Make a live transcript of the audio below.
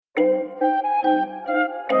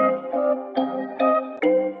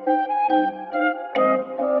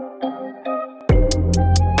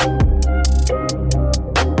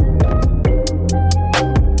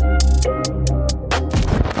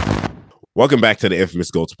Welcome back to the Infamous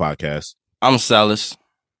Goats podcast. I'm Cellus.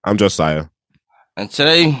 I'm Josiah. And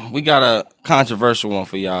today we got a controversial one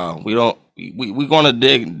for y'all. We're going to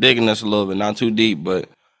dig in this a little bit, not too deep, but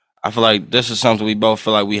I feel like this is something we both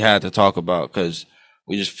feel like we had to talk about because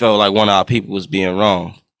we just felt like one of our people was being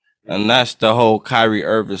wrong. And that's the whole Kyrie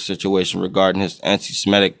Irving situation regarding his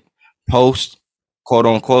anti-Semitic post, quote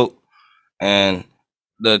unquote, and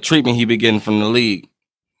the treatment he been getting from the league.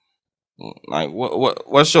 Like,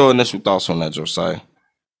 what's your initial thoughts on that, Josiah?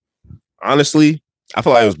 Honestly, I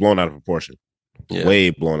feel like it was blown out of proportion. Yeah.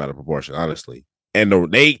 Way blown out of proportion, honestly. And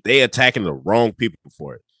they attacking the wrong people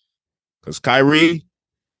for it. Because Kyrie,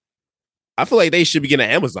 I feel like they should be getting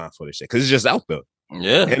Amazon for this shit because it's just out there.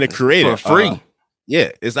 Yeah. And it created for free.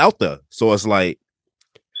 Yeah, it's out there. So it's like,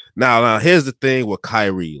 now here's the thing with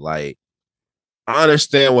Kyrie. Like, I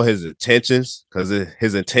understand what his intentions, because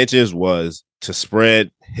his intentions was to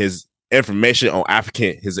spread his information on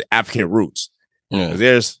his African roots.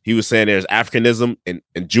 Yeah. He was saying there's Africanism in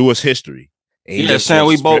Jewish history. And he just saying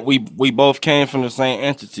we both came from the same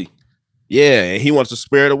entity. Yeah, and he wants to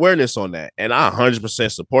spread awareness on that. And I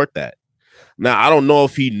 100% support that. Now, I don't know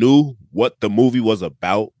if he knew what the movie was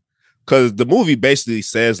about, because the movie basically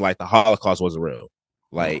says like the Holocaust wasn't real.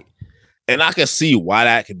 Like, and I can see why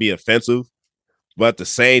that could be offensive, but at the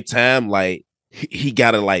same time, like, he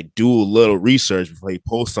got to like do a little research before he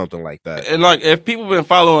posts something like that. And like, if people been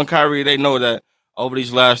following Kyrie, they know that over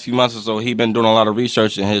these last few months or so, he been doing a lot of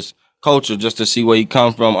research in his culture just to see where he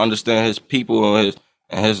come from, understand his people and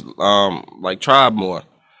his like tribe more.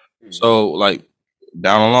 So like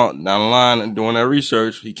down the line and doing that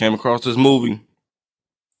research, he came across this movie,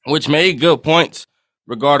 which made good points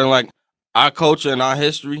regarding like our culture and our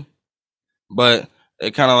history, but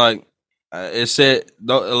it kind of like it said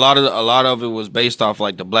a lot of it was based off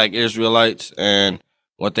like the Black Israelites and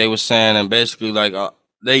what they were saying, and basically like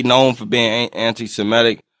they known for being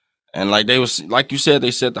anti-Semitic, and like they was, like you said,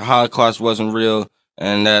 they said the Holocaust wasn't real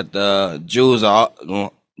and that the Jews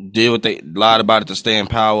did what they lied about it to stay in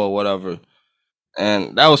power or whatever.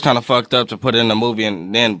 And that was kind of fucked up to put in the movie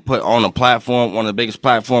and then put on a platform, one of the biggest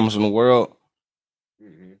platforms in the world.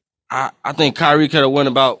 Mm-hmm. I think Kyrie could have went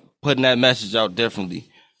about putting that message out differently.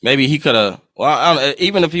 Maybe he could have. Well, I don't know,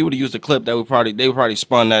 even if he would have used a clip, they would probably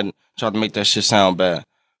spun that and tried to make that shit sound bad.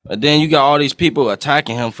 But then you got all these people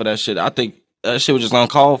attacking him for that shit. I think that shit was just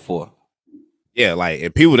uncalled for. Yeah, like,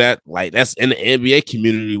 and people that like that's in the NBA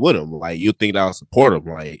community with him, like, you think that would support him.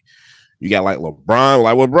 Like, you got like LeBron,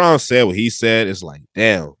 like what LeBron said, what he said, it's like,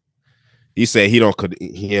 damn. He said he don't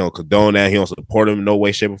condone that. He don't support him in no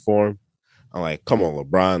way, shape, or form. I'm like, come on,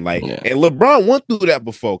 LeBron. Like, yeah. And LeBron went through that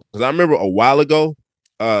before, because I remember a while ago,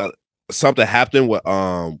 something happened with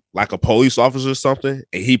like a police officer or something,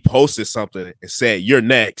 and he posted something and said, "You're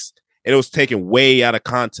next," and it was taken way out of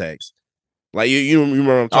context. Like, you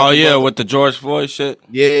remember what I'm talking about? With the George Floyd shit?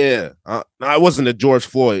 Yeah. No, it wasn't the George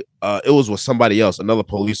Floyd. It was with somebody else, another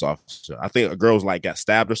police officer. I think a girl was like got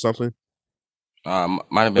stabbed or something. Might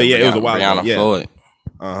have been it was a while Breonna ago. Yeah. Floyd.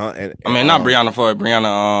 And I mean, not Breonna Floyd,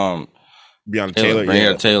 Breonna Taylor.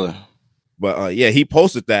 Breonna Taylor. But yeah, he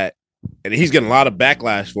posted that, and he's getting a lot of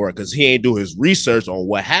backlash for it because he ain't do his research on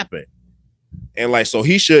what happened. And like, so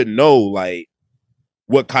he should know like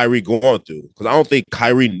what Kyrie going through, because I don't think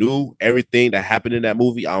Kyrie knew everything that happened in that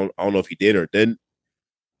movie. I don't know if he did or didn't,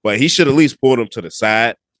 but he should at least pull him to the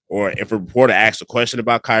side, or if a reporter asks a question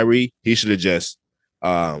about Kyrie, he should have just,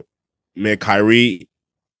 man, Kyrie,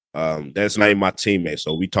 that's not even my teammate,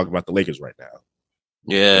 so we talk about the Lakers right now.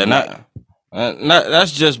 Yeah,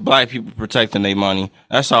 that's just black people protecting their money.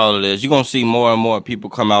 That's all it is. You're gonna see more and more people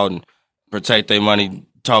come out and protect their money,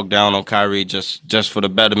 talk down on Kyrie just for the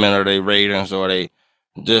betterment of their ratings, or they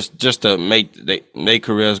just to make their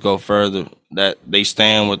careers go further. That they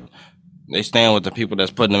stand with the people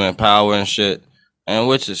that's putting them in power and shit, and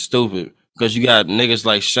which is stupid, because you got niggas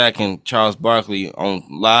like Shaq and Charles Barkley on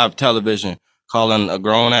live television calling a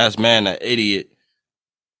grown ass man an idiot.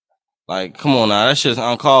 Like, come on now, that shit's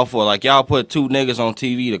uncalled for. Like, y'all put two niggas on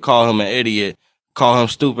TV to call him an idiot, call him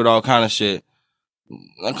stupid, all kind of shit.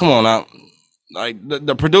 Like, come on now. Like,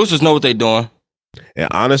 the producers know what they doing. And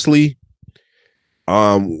honestly,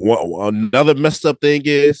 another messed up thing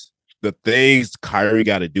is the things Kyrie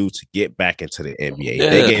got to do to get back into the NBA. Yeah.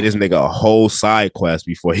 They gave this nigga a whole side quest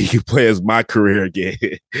before he could play his my career again.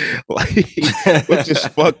 Like, which is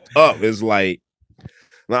fucked up. It's like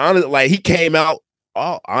he came out.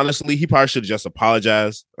 Oh, honestly, he probably should have just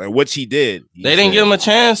apologized. Like, which he did. They didn't give him a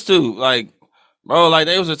chance to. Like, bro, like,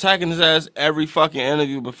 they was attacking his ass every fucking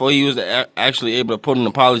interview before he was actually able to put an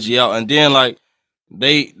apology out. And then, like,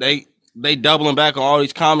 they they doubling back on all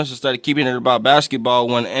these comments instead of keeping it about basketball.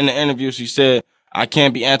 When in the interview she said, "I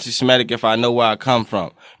can't be anti-Semitic if I know where I come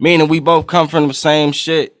from," meaning we both come from the same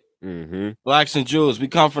shit. Mm-hmm. Blacks and Jews, we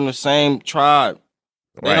come from the same tribe.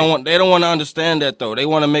 They Right. don't want to understand that though. They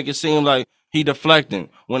want to make it seem like he deflecting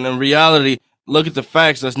when in reality, look at the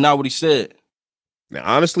facts. That's not what he said. Now,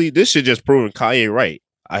 honestly, this shit just proving Kanye right.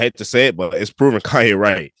 I hate to say it, but it's proving Kanye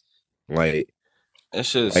right. Like, That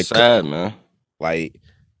shit is like, sad, man. like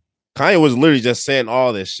Kanye was literally just saying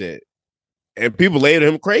all this shit, and people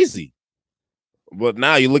labeled him crazy. But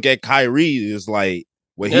now you look at Kyrie, is like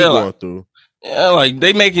what he going through. Yeah, like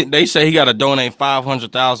they say he got to donate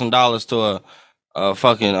 $500,000 to a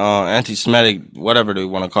fucking anti-Semitic, whatever they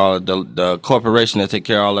want to call it, the corporation that take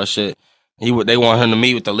care of all that shit. They want him to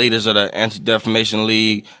meet with the leaders of the Anti-Defamation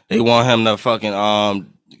League. They want him to fucking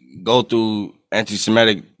go through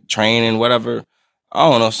anti-Semitic training, whatever. I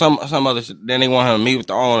don't know, some other shit. Then they want him to meet with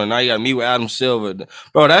the owner. Now you got to meet with Adam Silver.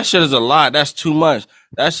 Bro, that shit is a lot. That's too much.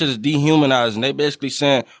 That shit is dehumanizing. They basically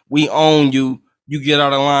saying, we own you. You get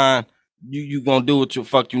out of line. You gonna do what the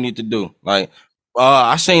fuck you need to do. Like,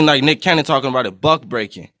 I seen like Nick Cannon talking about it, buck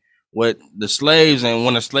breaking with the slaves. And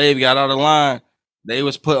when the slave got out of line, they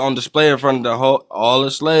was put on display in front of all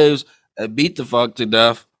the slaves and beat the fuck to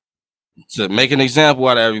death to make an example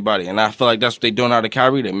out of everybody. And I feel like that's what they doing out of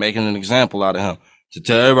Kyrie. They're making an example out of him to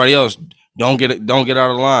tell everybody else, don't get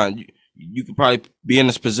out of line. You could probably be in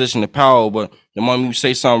this position of power, but the moment you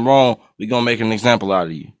say something wrong, we're gonna make an example out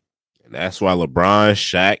of you. And that's why LeBron,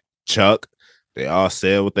 Shaq, Chuck, they all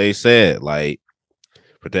said what they said, like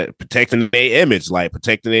protecting their image, like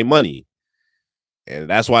protecting their money. And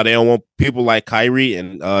that's why they don't want people like Kyrie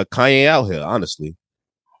and Kanye out here, honestly.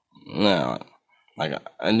 Yeah. Like,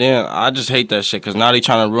 and then I just hate that shit because now they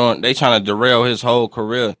trying to derail his whole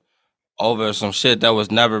career over some shit that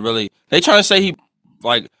was never really. They trying to say he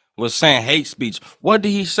like was saying hate speech. What did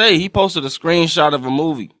he say? He posted a screenshot of a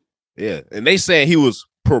movie. Yeah, and they saying he was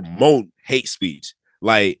promoting hate speech.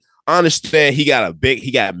 Like, I understand he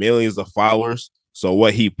got millions of followers, so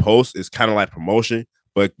what he posts is kind of like promotion,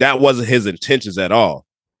 but that wasn't his intentions at all.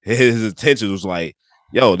 His intentions was like,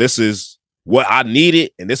 yo, this is what I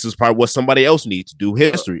needed, and this is probably what somebody else needs to do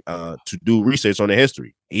history, to do research on the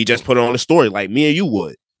history. He just put it on the story like me and you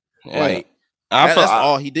would. Yeah. Like, that's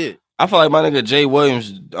all he did. I feel like my nigga Jay Williams,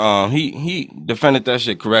 he defended that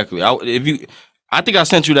shit correctly. I think I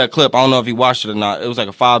sent you that clip. I don't know if you watched it or not. It was like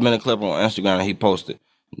a 5-minute clip on Instagram that he posted.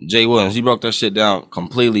 Jay Williams, he broke that shit down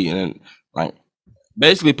completely and like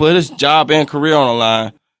basically put his job and career on the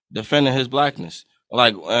line defending his blackness.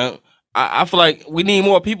 Like, I feel like we need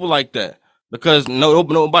more people like that because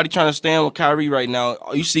nobody trying to stand with Kyrie right now.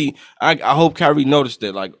 You see, I hope Kyrie noticed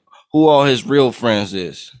it, like who all his real friends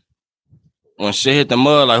is. When shit hit the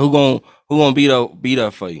mud, like who gonna beat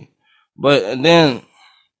up for you? But and then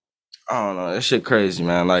I don't know, that shit crazy,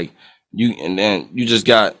 man. Like you just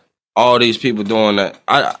got all these people doing that.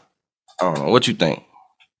 I don't know what you think.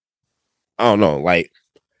 I don't know, like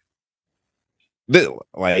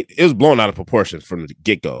it was blown out of proportion from the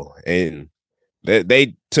get go, and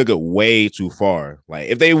they took it way too far. Like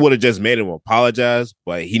if they would have just made him apologize,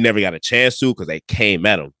 but he never got a chance to because they came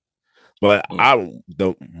at him. But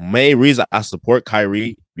the main reason I support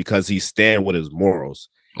Kyrie because he's standing with his morals.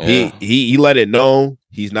 Yeah. He let it know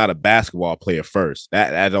he's not a basketball player first.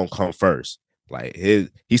 That don't come first. Like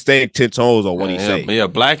he staying 10 toes on what he say. Be a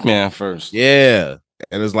black man first. Yeah.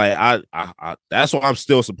 And it's like I that's why I'm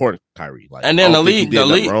still supporting Kyrie. Like, and then the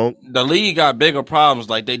league got bigger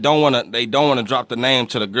problems. Like they don't want to drop the name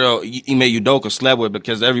to the girl Ime Udoka slept with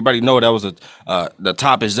because everybody know that was the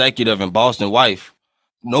top executive in Boston wife.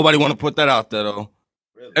 Nobody want to put that out there though.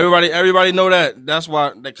 Really? Everybody know that. That's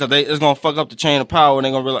why because it's gonna fuck up the chain of power and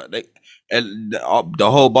they're gonna realize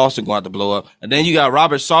the whole Boston gonna have to blow up. And then you got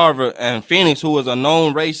Robert Sarver and Phoenix, who was a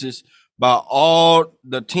known racist by all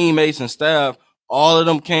the teammates and staff. All of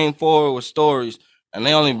them came forward with stories, and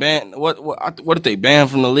they only banned what did they ban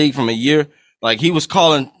from the league from a year? Like he was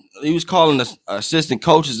calling the assistant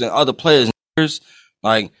coaches and other players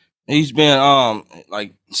like. He's been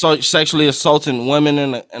sexually assaulting women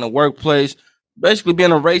in the workplace, basically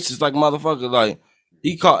being a racist like motherfucker. Like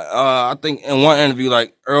he called, I think in one interview,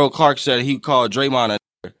 like Earl Clark said he called Draymond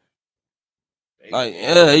a nigger. Like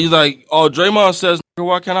yeah, he's like, oh Draymond says nigger,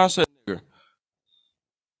 why can't I say nigger?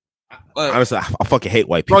 Like, honestly, I fucking hate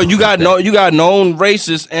white people. Bro, you got known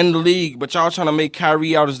racists in the league, but y'all trying to make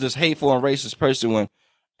Kyrie out as this hateful and racist person when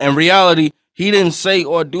in reality he didn't say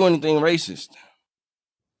or do anything racist.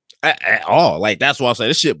 At all. Like that's why I say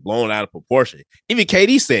this shit blown out of proportion. Even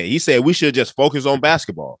KD said we should just focus on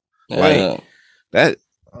basketball. Yeah. Like that.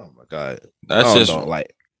 Oh my god, that's just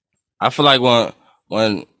like I feel like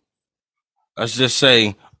when let's just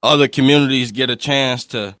say other communities get a chance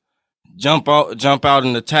to jump out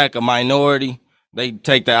and attack a minority, they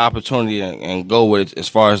take that opportunity and go with it as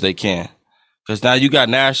far as they can. Because now you got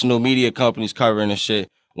national media companies covering this shit,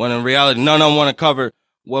 when in reality, none of them want to cover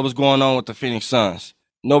what was going on with the Phoenix Suns.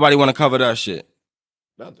 Nobody want to cover that shit.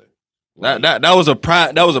 Nothing. That was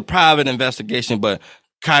a private investigation, but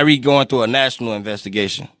Kyrie going through a national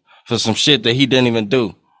investigation for some shit that he didn't even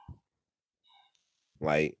do.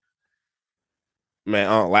 Like,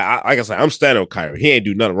 man, like I said, I'm standing with Kyrie. He ain't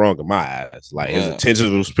do nothing wrong in my eyes. Like his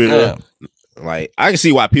intentions was pure. Yeah. Like I can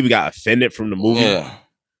see why people got offended from the movie. Yeah.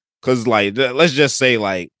 Cause like let's just say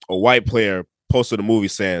like a white player posted a movie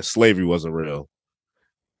saying slavery wasn't real,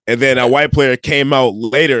 and then a white player came out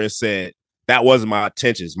later and said that wasn't my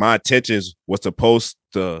intentions. My intentions was to post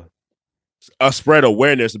to spread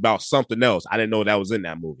awareness about something else. I didn't know that was in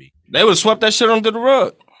that movie. They would have swept that shit under the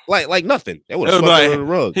rug. Like nothing. They would have swept it under the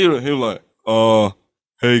rug. He was like,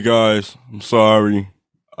 hey guys, I'm sorry,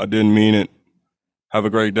 I didn't mean it. Have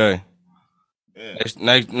a great day.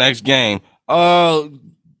 Yeah. Next game.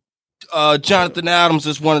 Jonathan Adams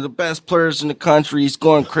is one of the best players in the country. He's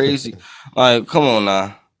going crazy. Like, come on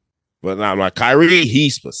now. But now, like Kyrie, he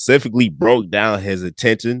specifically broke down his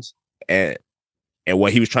intentions and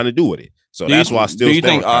what he was trying to do with it. So that's why I still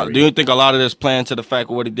stand with Kyrie. Do you think a lot of this playing to the fact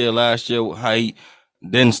of what he did last year, how he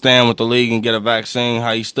didn't stand with the league and get a vaccine,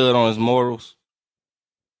 how he stood on his morals?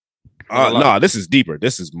 No, this is deeper.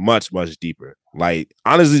 This is much, much deeper. Like,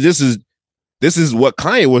 honestly, this is what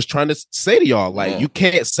Kanye was trying to say to y'all. Like, you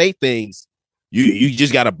can't say things. You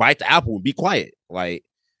just got to bite the apple and be quiet. Like,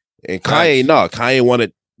 and Kanye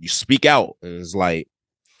wanted you speak out. And it's like,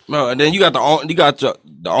 no, and then you got the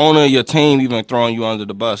owner of your team even throwing you under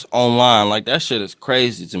the bus online. Like, that shit is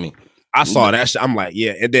crazy to me. I saw that shit. I'm like,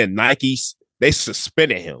 yeah. And then Nike, they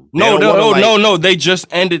suspended him. No. They just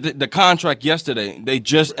ended the contract yesterday. They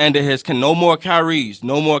just ended his. No more Kyries.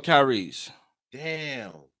 No more Kyries.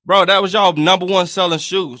 Damn. Bro, that was y'all number one selling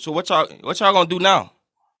shoe. So what y'all gonna do now?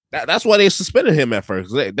 That's why they suspended him at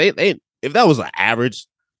first. They if that was an average,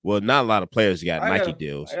 well, not a lot of players got Nike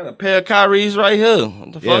deals. I got a pair of Kyries right here.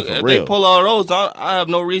 What the fuck? If they pull all those, I have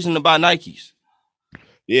no reason to buy Nikes.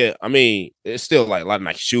 Yeah, I mean, it's still like a lot of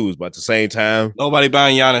Nike shoes, but at the same time, nobody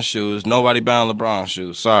buying Giannis shoes. Nobody buying LeBron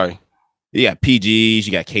shoes. Sorry. You got PGs,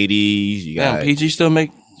 you got KDs, you got. Damn, PG still make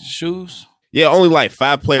shoes? Yeah, only like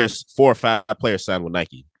 4 or 5 players signed with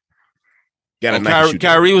Nike. Got a Nike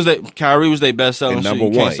Kyrie was their best selling number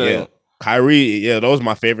one. Yeah, Kyrie. Yeah, those are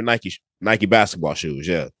my favorite Nike basketball shoes.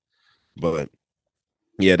 Yeah, but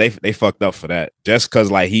yeah, they fucked up for that just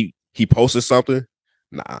because like he posted something.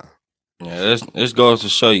 Nah. Yeah, this goes to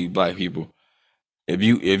show you, black people, if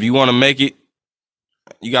you want to make it,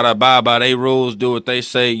 you gotta abide by their rules. Do what they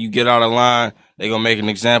say. You get out of line, they gonna make an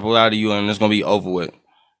example out of you, and it's gonna be over with.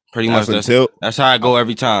 Pretty much. That's how I go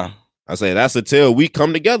every time. I say that's until we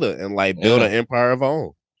come together and like build an empire of our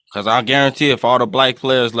own. Because I guarantee if all the black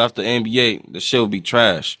players left the NBA, the shit would be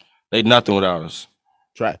trash. They nothing without us.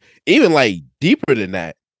 Even like deeper than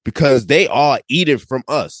that, because they are eating from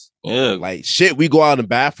us. Yeah. Like shit we go out and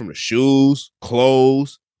buy from the shoes,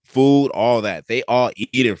 clothes, food, all that. They are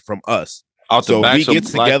eating from us. So we get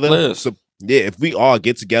together. If we all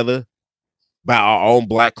get together, buy our own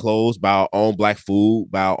black clothes, buy our own black food,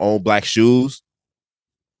 buy our own black shoes,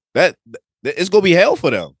 that it's gonna be hell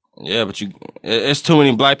for them. Yeah, but it's too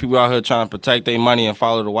many black people out here trying to protect their money and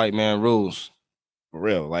follow the white man rules. For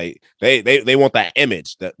real, like they want that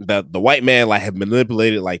image that the white man like have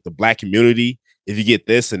manipulated like the black community. If you get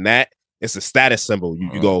this and that, it's a status symbol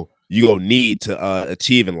you go need to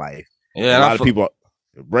achieve in life. Yeah, and a lot of people are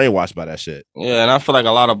brainwashed by that shit. Yeah, and I feel like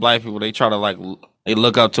a lot of black people they try to they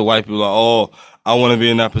look up to white people like, oh, I want to be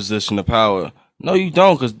in that position of power. No, you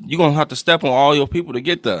don't, because you're gonna have to step on all your people to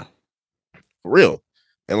get there. For real.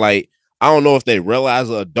 And like, I don't know if they realize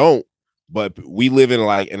or don't, but we live in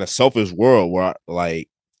a selfish world where like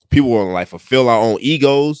people want to like fulfill our own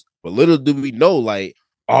egos, but little do we know, like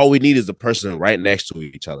all we need is a person right next to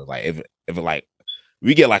each other. Like if like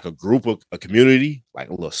we get like a group of a community, like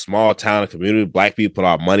a little small town community, black people put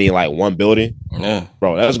our money in like one building,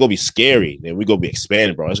 bro, that's gonna be scary. Then we gonna be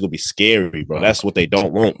expanding, bro. That's gonna be scary, bro. That's what they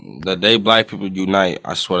don't want. The day black people unite,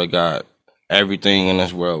 I swear to God, everything in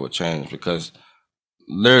this world will change, because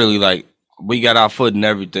literally, like, we got our foot in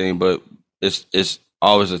everything, but it's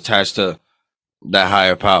always attached to that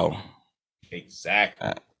higher power.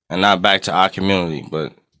 Exactly. And not back to our community,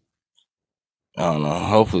 but I don't know.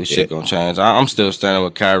 Hopefully shit gonna change. I'm still standing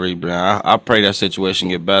with Kyrie, bro. I pray that situation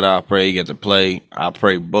get better. I pray he get to play. I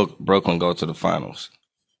pray Brooklyn go to the finals.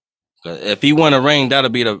 If he win a ring, that'll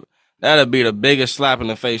be that'd be the biggest slap in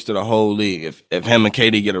the face to the whole league if him and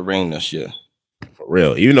KD get a ring this year. For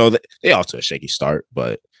real. You know, they off to a shaky start,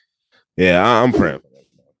 but yeah, I'm praying.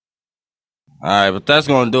 All right, but that's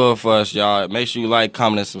going to do it for us, y'all. Make sure you like,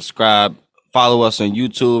 comment, and subscribe. Follow us on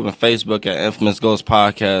YouTube and Facebook at Infamous Ghost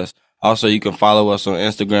Podcast. Also, you can follow us on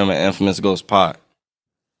Instagram at Infamous Ghost Pod.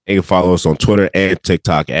 You can follow us on Twitter and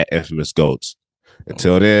TikTok at Infamous Goats.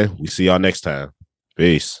 Until then, we see y'all next time.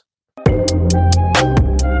 Peace.